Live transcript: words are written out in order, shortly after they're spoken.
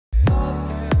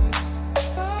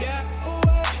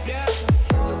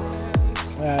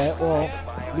Alright, well,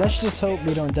 let's just hope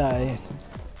we don't die.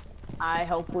 I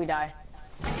hope we die.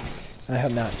 I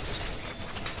hope not.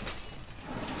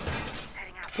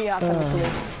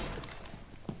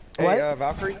 Hey,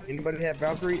 Valkyrie? Anybody have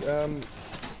Valkyrie?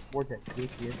 Vortex,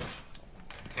 here.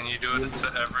 Can you do it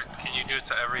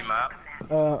to every map?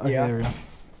 Okay, yeah. there we go.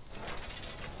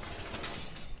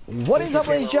 What is up,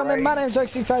 ladies and gentlemen? My name is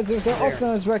Rex500, also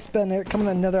known as Rex Bender, coming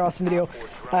on another awesome video.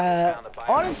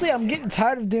 Honestly, I'm getting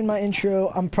tired of doing my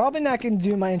intro. I'm probably not going to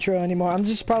do my intro anymore. I'm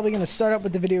just probably going to start up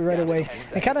with the video right away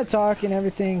and kind of talk and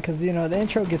everything, because, you know, the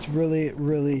intro gets really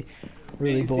boring.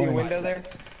 See a window there?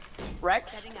 Rex,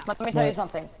 let me tell you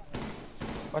something.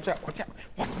 Watch out.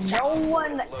 No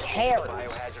one cares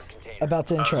About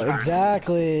the intro.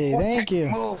 Exactly. Thank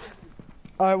you.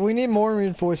 Alright, we need more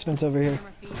reinforcements over here.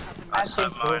 I set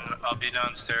mine. I'll be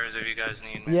downstairs if you guys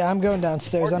need me. Yeah, I'm going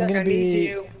downstairs. I'm gonna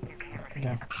be.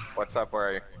 Okay. What's up? Where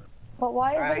are you? But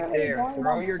why is Right there.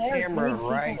 Throw your camera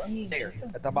right there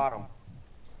at the bottom.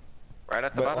 Right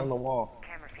at the bottom on the wall.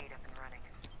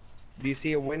 Do you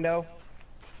see a window?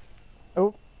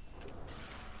 Oh.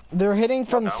 They're hitting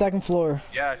from the second floor.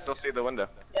 Yeah, I still see the window.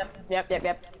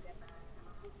 Yep.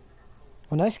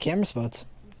 Oh, nice camera spots.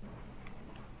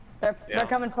 They're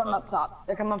coming from up top.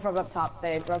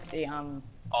 They broke the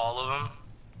All of them?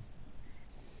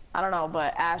 I don't know,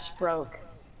 but Ash broke.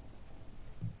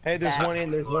 Hey, there's one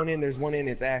in.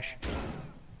 It's Ash.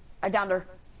 I downed her.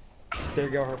 There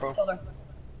you go, Hereford. Killed her.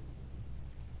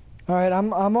 All right,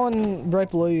 I'm on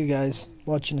right below you guys,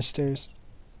 watching the stairs.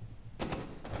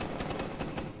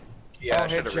 Yeah,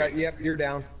 headshot. Yep, you're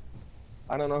down.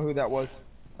 I don't know who that was.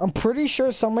 I'm pretty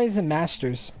sure somebody's in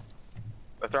Masters.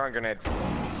 They're throwing grenades.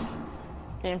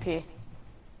 EMP.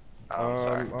 I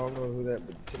don't know who that,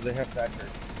 but they have factor.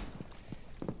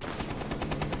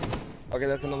 Okay,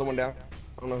 that's another one down.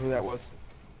 I don't know who that was.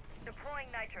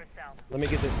 Deploying nitro cell. Let me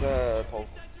get this pole.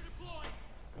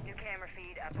 New camera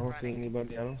feed up I don't see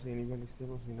anybody. Still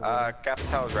don't see nobody.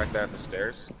 Capital's right there at the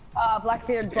stairs.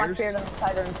 Blackbeard on the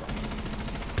side room.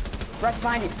 Rex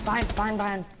behind you.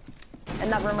 Behind. In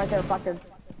that room right there, Blackbeard.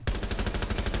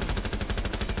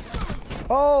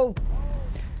 Oh!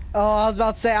 Oh, I was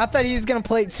about to say, I thought he was gonna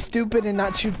play it stupid and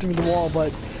not shoot through the wall,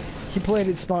 but he played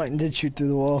it smart and did shoot through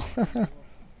the wall.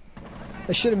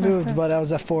 I should have moved, but I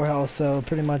was at 4 health, so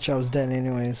pretty much I was dead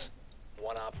anyways.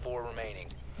 1 op 4 remaining.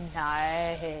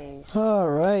 Nice.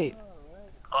 Alright.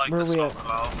 Like Where are we at?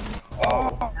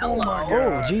 Oh,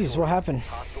 jeez, what happened?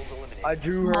 I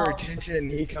drew her attention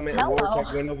and he come in and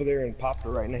Vortex went over there and popped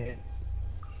her right in the head.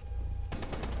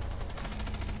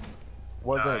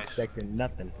 Wasn't expecting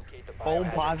nothing.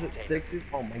 Phone posit 6s.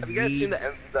 Oh my god. Have you guys seen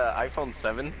the iPhone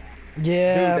 7?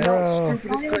 Yeah, dude, bro.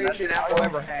 Stupidest creation Apple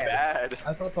ever had. Bad.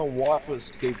 I thought the watch was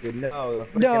stupid. No,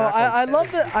 I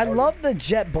love the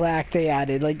jet black they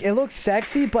added. Like, it looks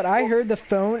sexy, but I heard the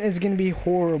phone is gonna be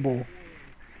horrible.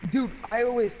 Dude,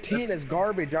 iOS 10 is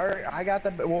garbage. I got the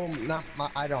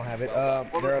I don't have it.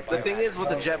 The thing is with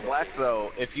the jet black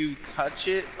though, if you touch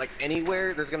it like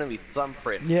anywhere, there's gonna be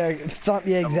thumbprint. Yeah,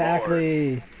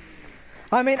 exactly.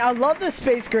 I mean, I love the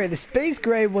space gray. The space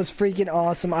gray was freaking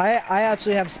awesome. I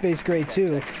actually have space gray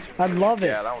too. I love it.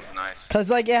 Yeah, that was nice. Cause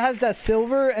like it has that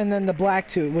silver and then the black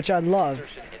too, which I love.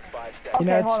 Okay, You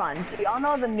know, hold on. Do y'all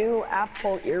know the new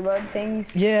Apple earbud things?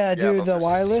 Yeah, dude, the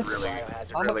wireless.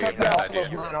 Really a bad idea.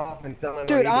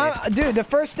 Dude, the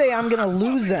first day I'm gonna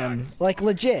lose them, like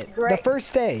legit. The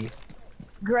first day.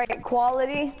 Great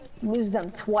quality. Lose them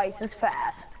twice as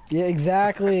fast. Yeah,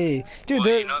 exactly. Dude, Well,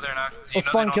 you know they're not. You know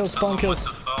spawn kills. It's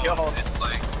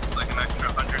like an extra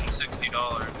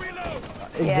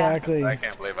 $160. Exactly. I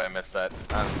can't believe I missed that.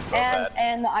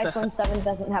 And the iPhone 7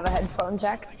 doesn't have a headphone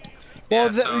jack.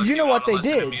 Well, Yeah, so you know what they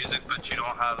did. Music, but you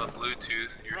don't have a Bluetooth.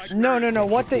 No.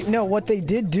 What they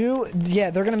did do, yeah,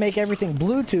 they're gonna make everything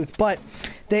Bluetooth, but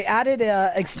they added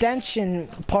a extension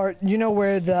part. You know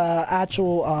where the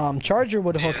actual charger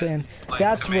would hook in. Like,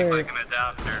 That's to make, where. like an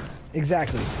adapter.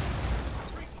 Exactly.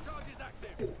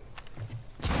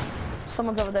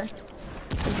 Someone's over there.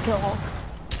 There's a kill hole.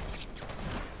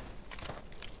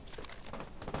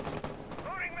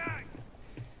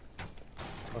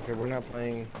 Okay, we're not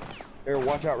playing. Here,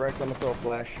 watch out, Rex. I'm gonna throw a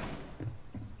flash.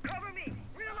 Cover me.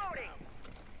 Reloading.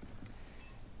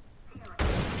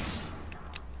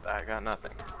 I got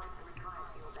nothing.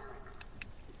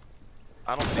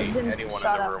 I don't see anyone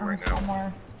in the room right now.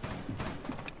 Somewhere.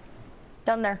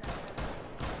 Down there.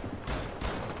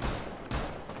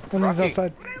 One is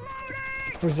outside.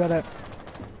 Where's that at?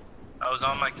 I was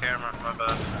on my camera. My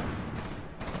bad.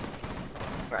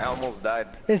 I almost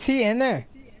died. Is he in there?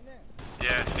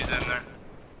 Yeah, she's in there.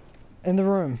 In the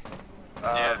room.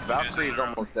 Yeah, Valkyrie's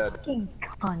almost dead.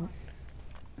 Hunt.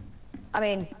 I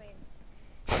mean,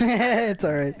 It's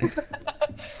alright.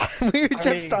 We were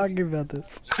just talking about this.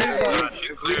 Leak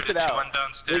it out.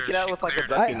 Leak it out with like a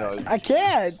ducky noise. I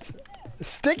can't.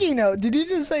 Sticky note. Did you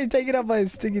just say take it out by a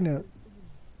sticky note?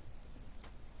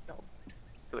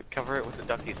 Cover it with the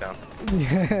ducky sound.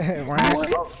 Yeah.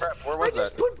 Oh crap, where was I that?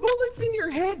 just put bullets in your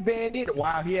head, Bandit.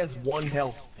 Wow, he has 1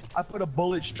 health. I put a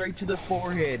bullet straight to the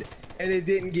forehead, and it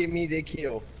didn't get me the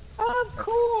kill. Of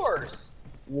course.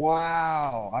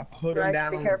 Wow, I put him Rex,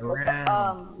 down be on the careful.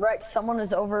 ground. Rex, someone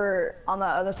is over on the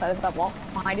other side of that wall.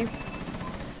 Behind you.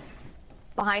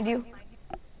 Behind you.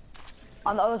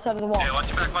 On the other side of the wall. Hey, watch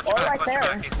your back, watch your Or back, right watch your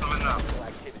there. back. He's coming now.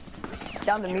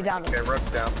 Down to me, down to me. Okay,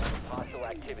 Rook's down. Hostile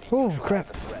activity. Oh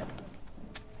crap.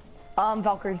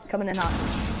 Valkyrie, coming in hot.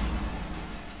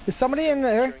 Is somebody in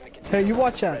there? Hey, you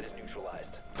watch Threat that. is neutralized.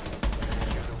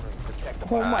 Secure the room. Protect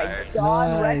the Oh my Nice.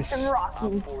 god, Nice. Rex and Rocky.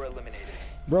 Op 4 eliminated.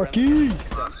 Rocky.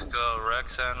 Let's go, Rex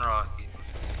and Rocky.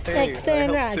 Rex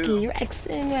and I helped Rocky. too. Rex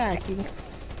and Rocky.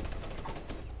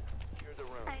 Secure the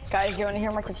room. Guys, you wanna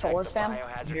hear my controller spam?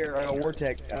 Biohazard Here, container.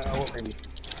 Vortex.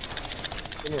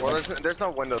 Well, there's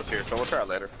no windows here, so we'll try it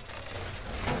later.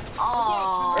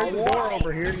 Aww. There's a door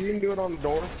over here. You can do it on the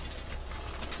door.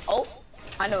 Oh,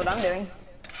 I know what I'm doing.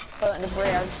 Put it in the bridge.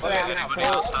 Anybody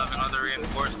else have another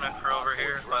reinforcement for over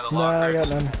here by the No, I locker? got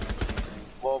none.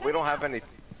 Well, we don't have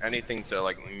anything to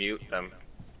like mute them.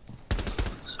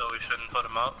 So we shouldn't put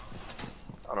them up?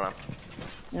 I don't know.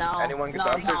 No. Anyone no, get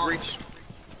the upstairs no. reach?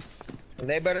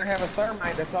 They better have a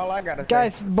thermite. That's all I gotta say.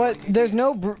 Guys, but there's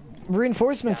no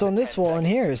reinforcements on this wall in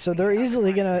here, so they're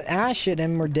easily gonna ash it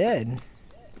and we're dead.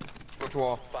 Which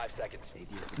wall? 5 seconds.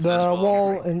 The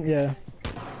wall and yeah.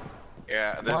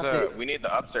 Yeah, there's we need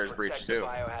the upstairs breach Protect the too.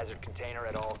 biohazard container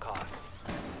at all costs.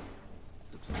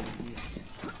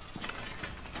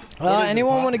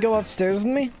 Anyone want to go upstairs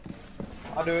with me?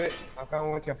 I'll do it. I'll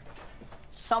come with you.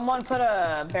 Someone put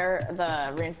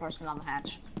the reinforcement on the hatch.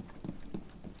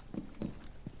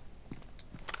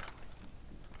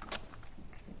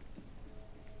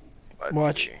 Let's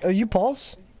Watch. see. Are you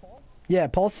Pulse? Yeah,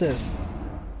 Pulse says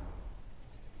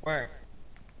Where?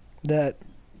 that.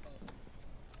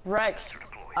 Rex,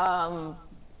 IR,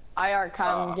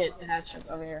 come get the hatch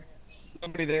over here.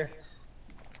 Somebody there.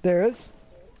 There is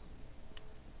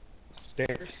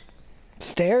Stairs.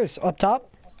 stairs up top.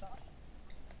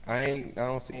 I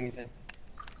don't see anything.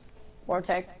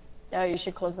 Vortex. Yeah, you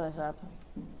should close this up.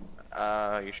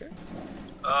 You sure?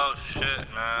 Oh shit,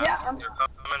 man. Yeah, They're coming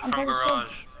I'm from pretty sure. garage.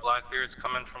 Blackbeard's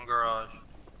coming from garage.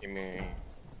 Give me.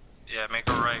 Yeah, make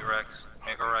a right, Rex.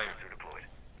 Make a right.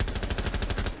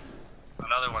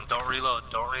 Another one. Don't reload.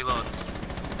 Don't reload.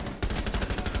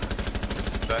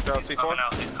 Back out, He's C4. coming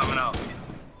out. He's coming out.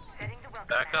 Setting the welcome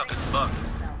Back up. It's bugged.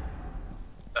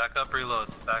 Back up, reload.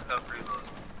 Back up, reload.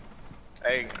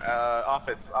 Hey,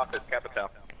 office, Capital.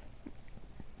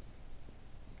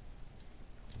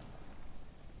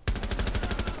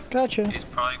 Gotcha. He's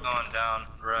probably going down,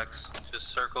 Rex.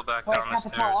 Just circle back Wait, down the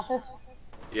Capital stairs. office?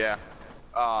 Yeah.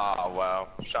 Oh wow,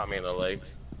 shot me in the leg.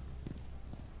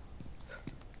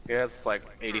 He has like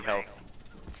 80 health.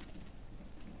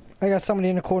 I got somebody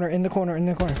in the corner. In the corner. In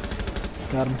the corner.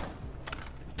 Got him.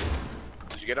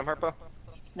 Did you get him, Herpa?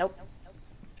 Nope.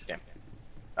 Yeah.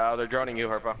 They're droning you,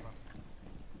 Herpa.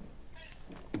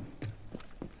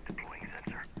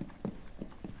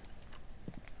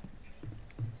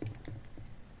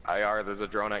 IR, there's a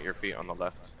drone at your feet on the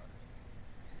left.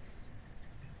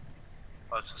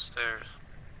 Watch the stairs.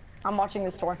 I'm watching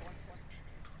this door.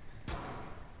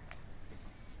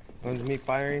 One's me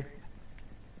firing.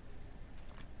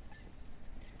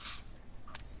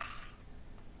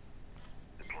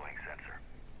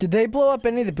 Did they blow up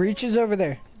any of the breaches over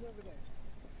there?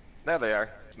 There they are.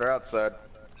 They're outside.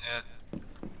 Yeah,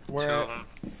 Where? two of them.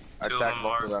 I Two of attacked them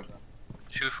both are of them.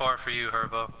 too far for you,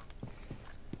 Herbo.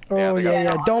 Oh they yeah,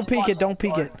 got- yeah. Don't peek it. Don't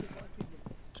peek it.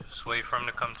 Just wait for him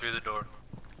to come through the door.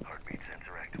 Heartbeat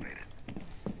sensor activated.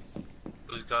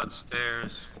 Who's got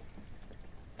stairs?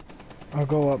 I'll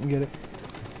go up and get it.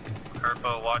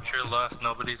 Herbo, watch your left.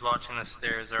 Nobody's watching the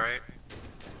stairs, alright?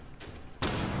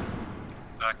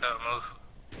 Back up, move.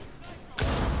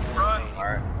 Run!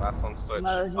 Alright, last one switch.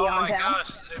 Mosey Oh on my down.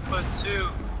 gosh, they put two.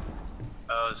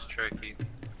 That was tricky.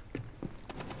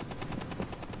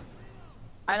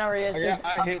 I know where he is.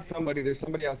 I hit somebody. There's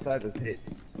somebody outside that's hit.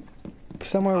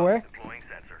 Somewhere where? Deploying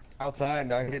sensor. Outside,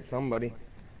 I hit somebody.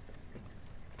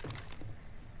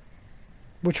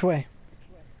 Which way?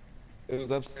 It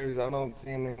was upstairs. I don't see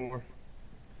him anymore.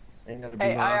 Ain't gotta be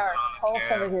Hey, mine. IR, Pulse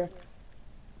over here.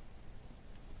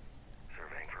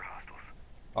 Surveying for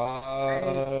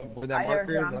hostiles. Where that I hear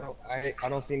marker is, John. I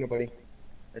don't see nobody.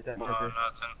 Is that Nothing.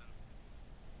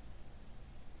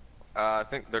 I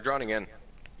think they're droning in.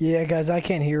 Yeah, guys, I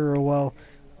can't hear real well.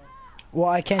 Well,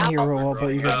 I can hear real well, but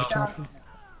you guys are talking.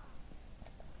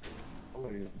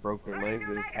 Somebody broke their legs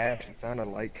with his ass, it sounded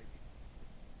like.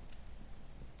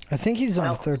 I think he's on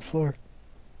the 3rd floor.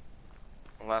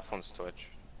 The last one's Twitch.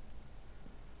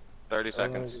 30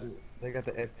 seconds. They got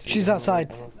the FT. She's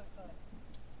outside.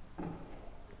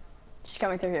 She's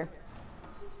coming through here.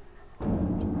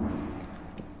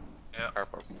 Yeah.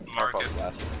 Harpo. Mark Harpo's it.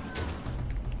 last.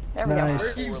 There we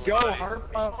Nice. go. Where you Four go, eliminated.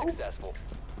 Harpo? Mission successful.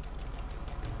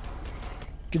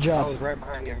 Good I job. was right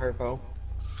behind you, Herpo.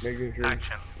 Making sure.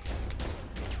 Action.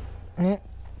 Yeah.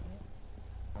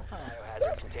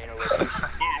 Biohazard container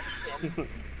location.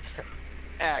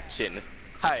 Action.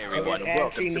 Hi everyone, Okay,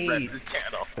 welcome action to needs. Red's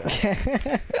channel.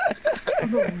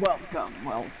 Welcome.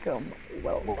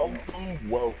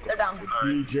 They're down.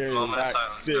 DJ Moment of Rack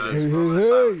silence, City. guys. Hey, Moment of hey,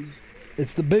 silence. hey.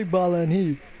 It's the big ball in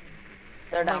here.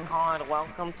 They're Oh my down. god,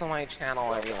 welcome to my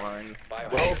channel everyone.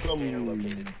 Biohazard container Welcome,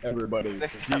 located. everybody. They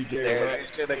to got DJ there.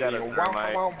 Rack They got a City.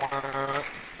 thermite.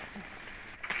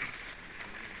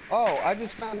 Oh, I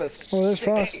just found a. Oh, there's Hey,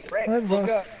 Frost. Rex, Hi, look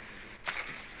Frost. up.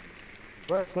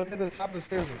 Rex, look at the top of the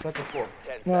stairs on the 2nd floor.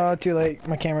 10 Oh, too late.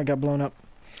 My camera got blown up.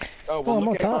 Oh, Oh, I'm on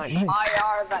look at top. mine. Nice.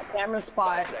 IR, that camera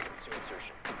spot. seconds to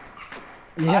insertion.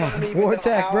 I Yeah, don't even know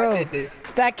Wartech, how I bro. did this.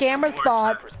 That camera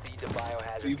spot. Proceed to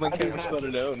biohazard. Even I do Kevin not- would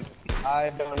have known. I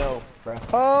don't know, bro.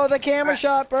 Oh, the camera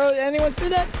shot, bro. Anyone see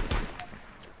that?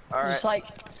 Alright, Just like,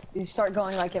 you start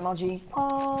going like MLG.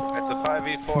 Oh. it's a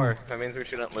 5v4. That means we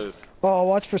shouldn't lose. Oh,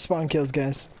 watch for spawn kills,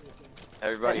 guys.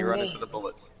 Everybody And run me. into the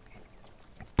bullets.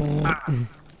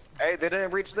 Hey, they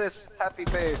didn't reach this. Happy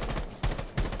face.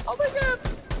 Oh my god.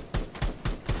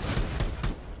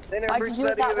 They I didn't can reach do it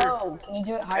that that either. low. Can you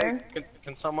do it Hey, higher?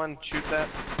 can someone shoot that?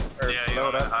 Or Yeah, you blow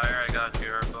want it it up? higher? I got you,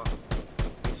 Herbo.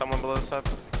 Can someone blow this up?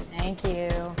 Thank you.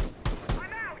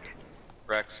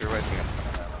 Rex, you're waking up.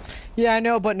 Yeah, I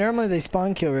know, but normally they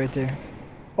spawn kill right there.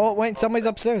 Oh, wait, somebody's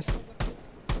upstairs.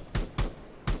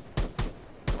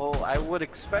 Well, I would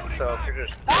expect so if you're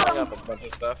just blowing up a bunch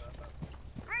of stuff.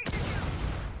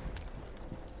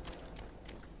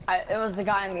 It was the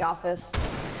guy in the office.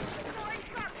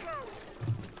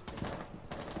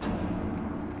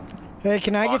 Hey,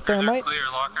 can I get Lockers are thermite? clear.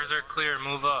 Lockers are clear.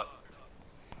 Move up.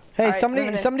 Hey, Alright, somebody,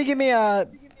 coming in. somebody give me a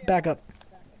backup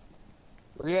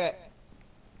Where you at?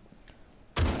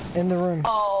 in the room.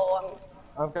 Oh,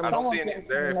 I'm I coming. don't see any.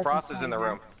 There, Frost is in the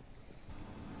room.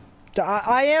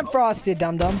 I am frosted,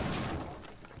 dum dum.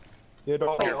 You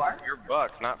don't. You're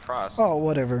Buck, not Frost. Oh,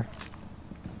 whatever.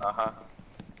 Uh-huh.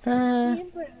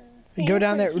 Go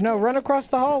down there. No, run across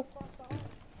the hall.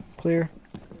 Clear.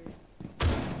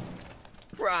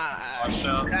 Watch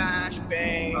out.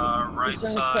 Right it's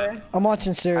in the side. clear. I'm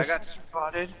watching I stairs. got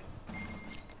spotted.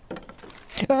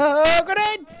 Oh,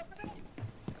 grenade!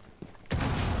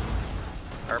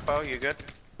 Herpo, you good?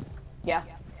 Yeah.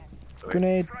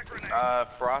 Grenade.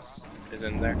 Frost is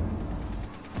in there.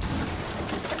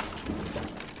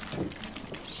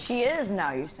 She is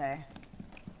now, you say.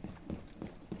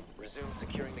 Resume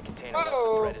securing the container once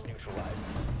the threat is neutralized.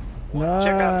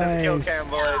 Check out this kill Nice.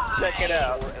 cam, boys. Check it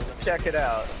out. Check it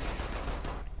out.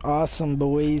 Awesome,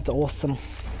 boys. Awesome.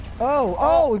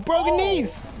 Oh, we broke a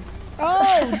knees.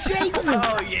 Oh, Jason.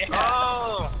 Oh, yeah.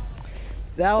 Oh!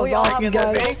 That was We all awesome, have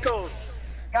guys. Ankles!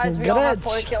 Guys, we all have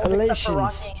 4 kills except for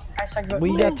Congratulations. Rocky. Hashtag We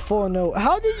vote got me. 4-0.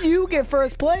 How did you get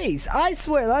first place? I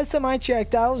swear, last time I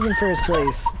checked, I was in first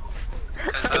place.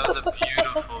 That was a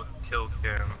beautiful kill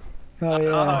cam. Oh, yeah.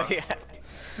 Oh, yeah.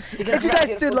 If you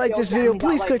guys did like this video,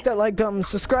 please click that like button,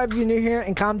 subscribe if you're new here,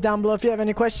 and comment down below if you have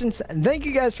any questions. And thank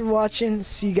you guys for watching.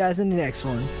 See you guys in the next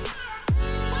one.